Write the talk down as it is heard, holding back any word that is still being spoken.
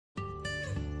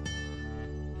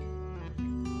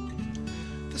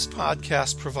This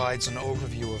podcast provides an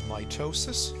overview of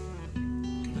mitosis.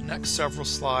 The next several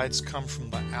slides come from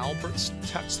the Alberts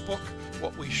textbook.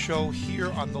 What we show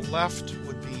here on the left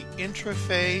would be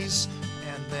intraphase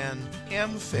and then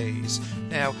M phase.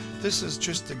 Now, this is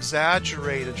just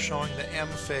exaggerated, showing the M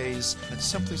phase, and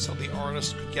simply so the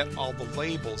artist could get all the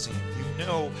labels in. You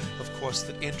know, of course,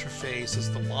 that intraphase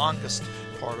is the longest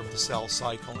part of the cell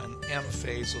cycle, and M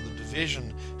phase, or the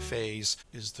division phase,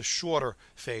 is the shorter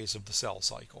phase of the cell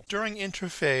cycle. During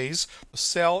intraphase, the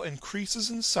cell increases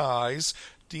in size,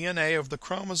 DNA of the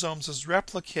chromosomes is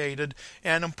replicated,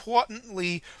 and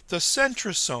importantly, the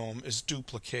centrosome is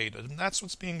duplicated, and that's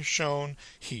what's being shown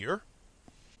here.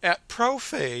 At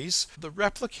prophase, the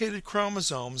replicated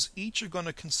chromosomes each are going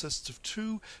to consist of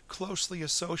two closely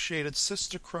associated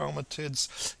sister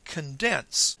chromatids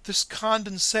condense. This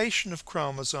condensation of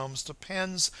chromosomes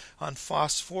depends on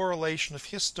phosphorylation of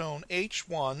histone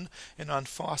H1 and on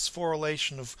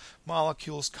phosphorylation of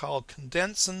molecules called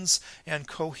condensins and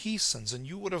cohesins. And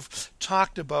you would have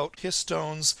talked about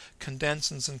histones,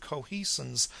 condensins, and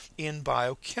cohesins in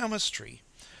biochemistry.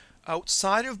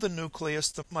 Outside of the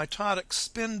nucleus, the mitotic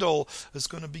spindle is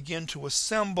going to begin to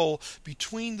assemble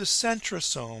between the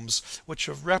centrosomes, which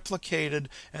have replicated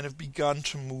and have begun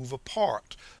to move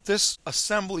apart. This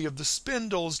assembly of the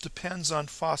spindles depends on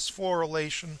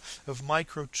phosphorylation of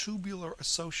microtubular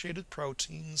associated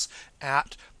proteins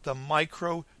at the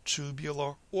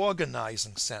microtubular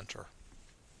organizing center.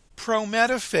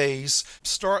 Prometaphase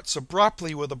starts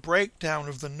abruptly with a breakdown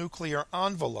of the nuclear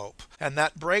envelope, and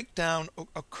that breakdown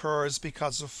occurs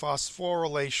because of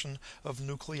phosphorylation of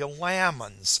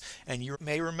nucleolamines. And you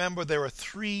may remember there are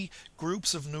three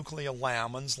groups of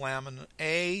nucleolamines: lamin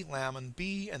A, lamin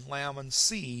B, and lamin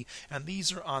C, and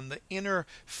these are on the inner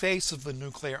face of the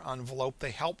nuclear envelope.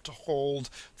 They help to hold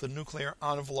the nuclear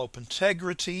envelope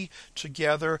integrity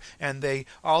together, and they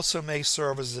also may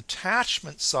serve as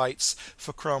attachment sites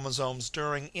for chromosomes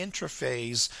during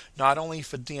intraphase, not only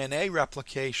for DNA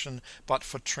replication, but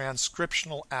for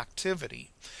transcriptional activity.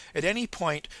 At any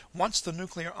point, once the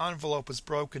nuclear envelope is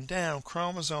broken down,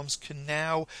 chromosomes can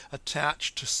now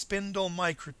attach to spindle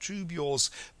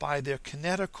microtubules by their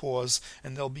kinetochores,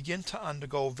 and they'll begin to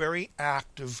undergo very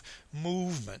active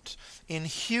movement. In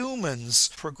humans,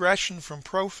 progression from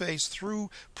prophase through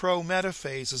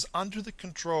prometaphase is under the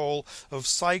control of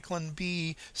cyclin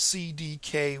B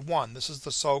CDK1. This is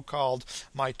the so-called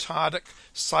mitotic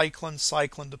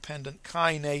cyclin-dependent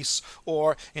kinase,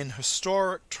 or in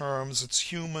historic terms,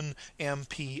 it's human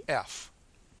MPF.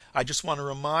 I just want to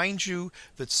remind you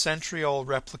that centriole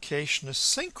replication is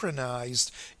synchronized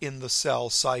in the cell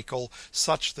cycle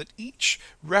such that each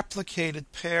replicated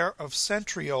pair of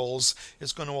centrioles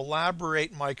is going to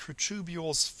elaborate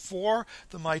microtubules for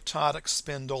the mitotic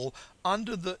spindle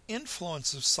under the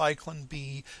influence of cyclin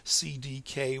B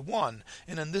CDK1.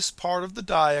 And in this part of the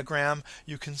diagram,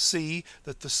 you can see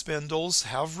that the spindles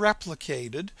have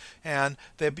replicated and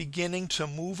they're beginning to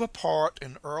move apart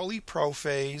in early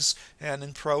prophase and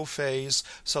in prophase,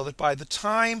 so that by the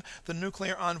time the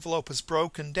nuclear envelope is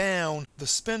broken down, the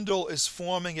spindle is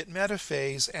forming at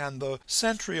metaphase and the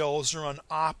centrioles are on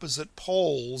opposite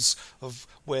poles of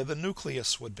where the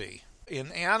nucleus would be.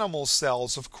 In animal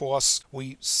cells, of course,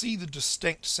 we see the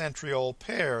distinct centriole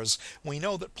pairs. We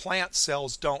know that plant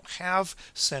cells don't have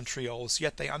centrioles,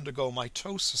 yet they undergo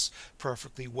mitosis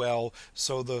perfectly well,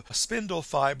 so the spindle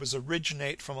fibers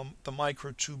originate from the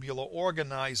microtubular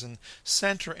organizing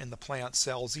center in the plant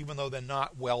cells, even though they're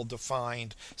not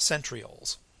well-defined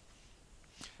centrioles.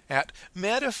 At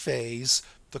metaphase,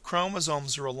 the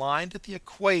chromosomes are aligned at the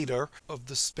equator of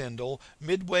the spindle,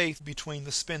 midway between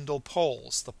the spindle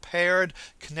poles. The paired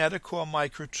kinetochore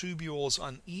microtubules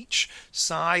on each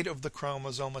side of the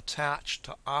chromosome attach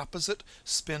to opposite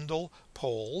spindle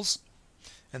poles.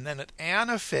 And then at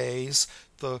anaphase,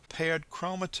 the paired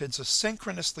chromatids are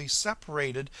synchronously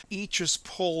separated. Each is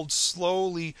pulled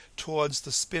slowly towards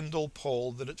the spindle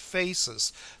pole that it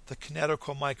faces. The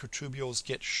kinetochore microtubules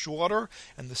get shorter,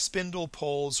 and the spindle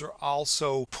poles are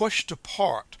also pushed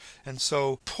apart. And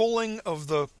so pulling of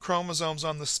the chromosomes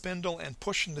on the spindle and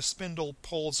pushing the spindle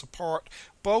poles apart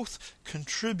both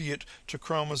contribute to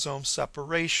chromosome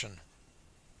separation.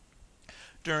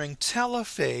 During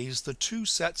telophase, the two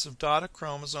sets of daughter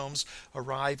chromosomes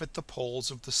arrive at the poles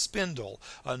of the spindle.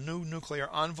 A new nuclear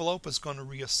envelope is going to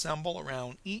reassemble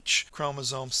around each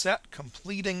chromosome set,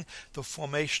 completing the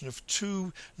formation of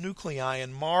two nuclei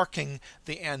and marking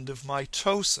the end of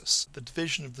mitosis. The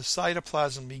division of the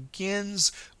cytoplasm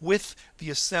begins with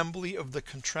the assembly of the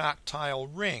contractile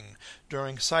ring.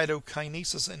 During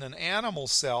cytokinesis in an animal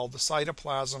cell, the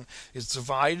cytoplasm is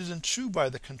divided in two by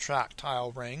the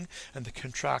contractile ring, and the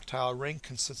contractile ring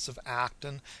consists of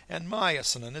actin and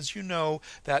myosin, and as you know,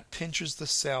 that pinches the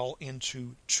cell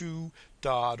into two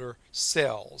daughter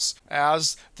cells.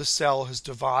 As the cell has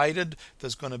divided,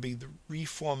 there's going to be the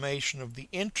reformation of the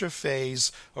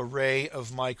interphase array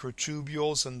of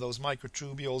microtubules, and those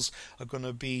microtubules are going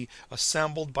to be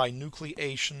assembled by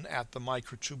nucleation at the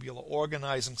microtubular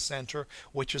organizing center,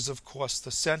 which is of course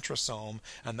the centrosome,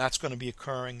 and that's going to be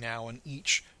occurring now in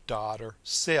each daughter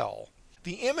cell.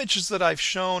 The images that I've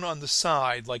shown on the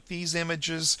side, like these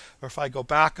images, or if I go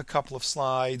back a couple of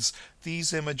slides,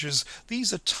 these images,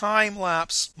 these are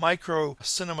time-lapse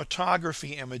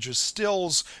micro-cinematography images,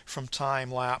 stills from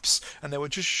time-lapse, and they were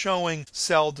just showing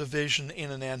cell division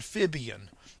in an amphibian.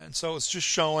 And so it's just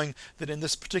showing that in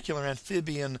this particular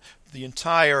amphibian, the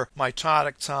entire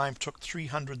mitotic time took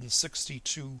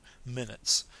 362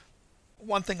 minutes.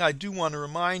 One thing I do want to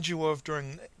remind you of,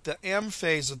 during the M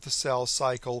phase of the cell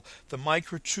cycle, the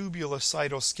microtubular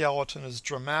cytoskeleton is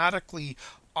dramatically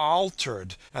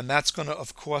altered, and that's going to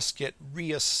of course get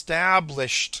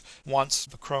reestablished once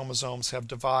the chromosomes have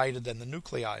divided and the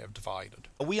nuclei have divided.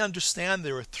 We understand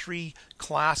there are three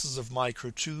classes of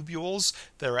microtubules.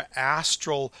 There are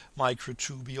astral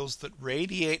microtubules that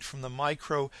radiate from the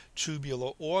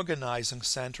microtubular organizing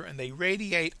center, and they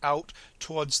radiate out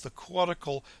towards the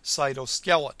cortical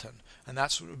cytoskeleton, and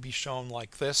that's what would be shown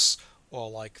like this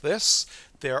or like this.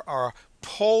 There are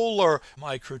polar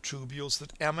microtubules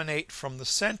that emanate from the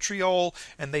centriole,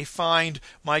 and they find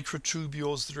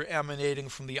microtubules that are emanating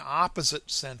from the opposite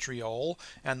centriole,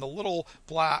 and the little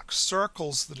black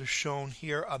circles that are shown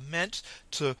here are meant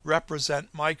to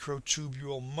represent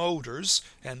microtubule motors,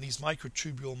 and these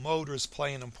microtubule motors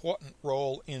play an important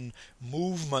role in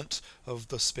movement of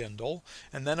the spindle.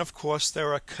 And then of course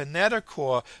there are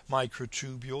kinetochore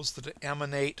microtubules that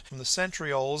emanate from the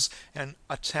centrioles and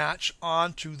attach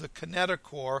onto the kinetochore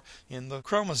in the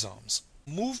chromosomes.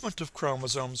 Movement of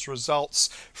chromosomes results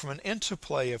from an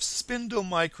interplay of spindle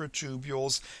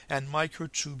microtubules and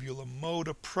microtubular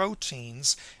motor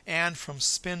proteins, and from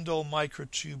spindle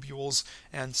microtubules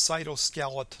and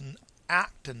cytoskeleton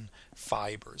actin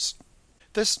fibers.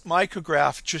 This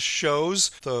micrograph just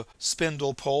shows the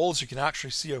spindle poles. You can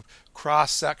actually see a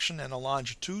cross-section and a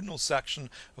longitudinal section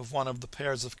of one of the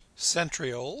pairs of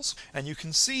centrioles, and you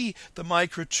can see the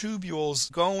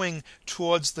microtubules going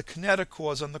towards the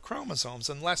kinetochores on the chromosomes.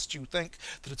 Unless you think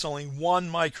that it's only one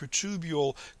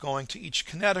microtubule going to each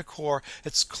kinetochore,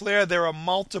 it's clear there are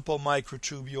multiple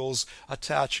microtubules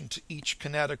attaching to each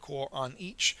kinetochore on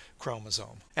each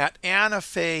chromosome. At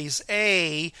anaphase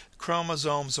A,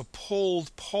 chromosomes are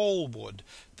pulled poleward.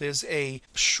 There's a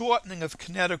shortening of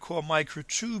kinetochore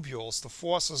microtubules. The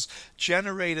forces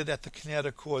generated at the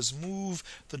kinetochores move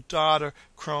the daughter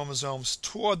chromosomes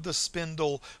toward the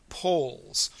spindle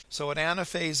poles. So at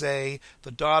anaphase A,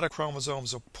 the daughter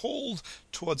chromosomes are pulled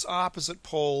towards opposite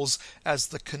poles as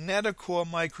the kinetochore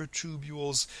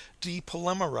microtubules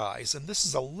depolymerize. And this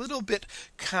is a little bit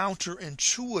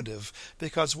counterintuitive,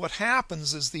 because what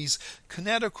happens is these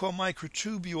kinetochore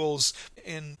microtubules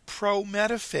in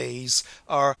pro-metaphase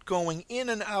are going in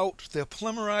and out. They're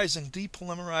polymerizing,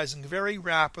 depolymerizing very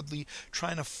rapidly,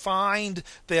 trying to find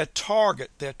their target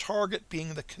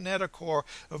being the kinetochore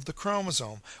of the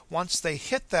chromosome. Once they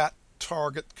hit that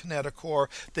target kinetochore,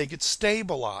 they get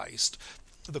stabilized.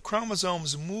 The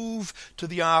chromosomes move to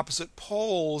the opposite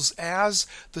poles as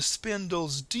the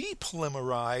spindles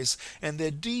depolymerize, and they're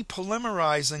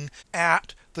depolymerizing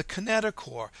at the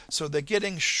kinetochore. So they're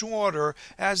getting shorter.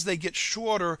 As they get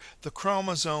shorter, the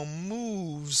chromosome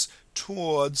moves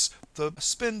towards the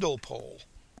spindle pole.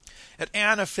 At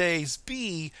anaphase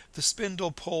B, the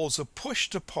spindle poles are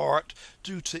pushed apart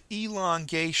due to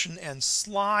elongation and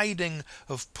sliding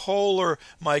of polar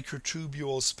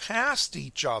microtubules past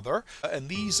each other, and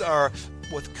these are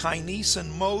with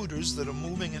kinesin motors that are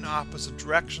moving in opposite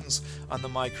directions on the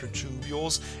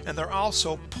microtubules, and they're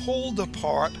also pulled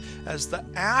apart as the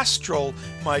astral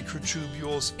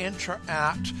microtubules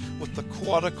interact with the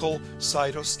cortical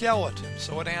cytoskeleton.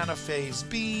 So at anaphase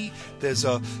B, there's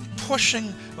a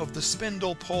pushing of the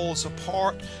spindle poles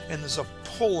apart, and there's a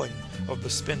pulling of the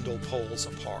spindle poles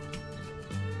apart.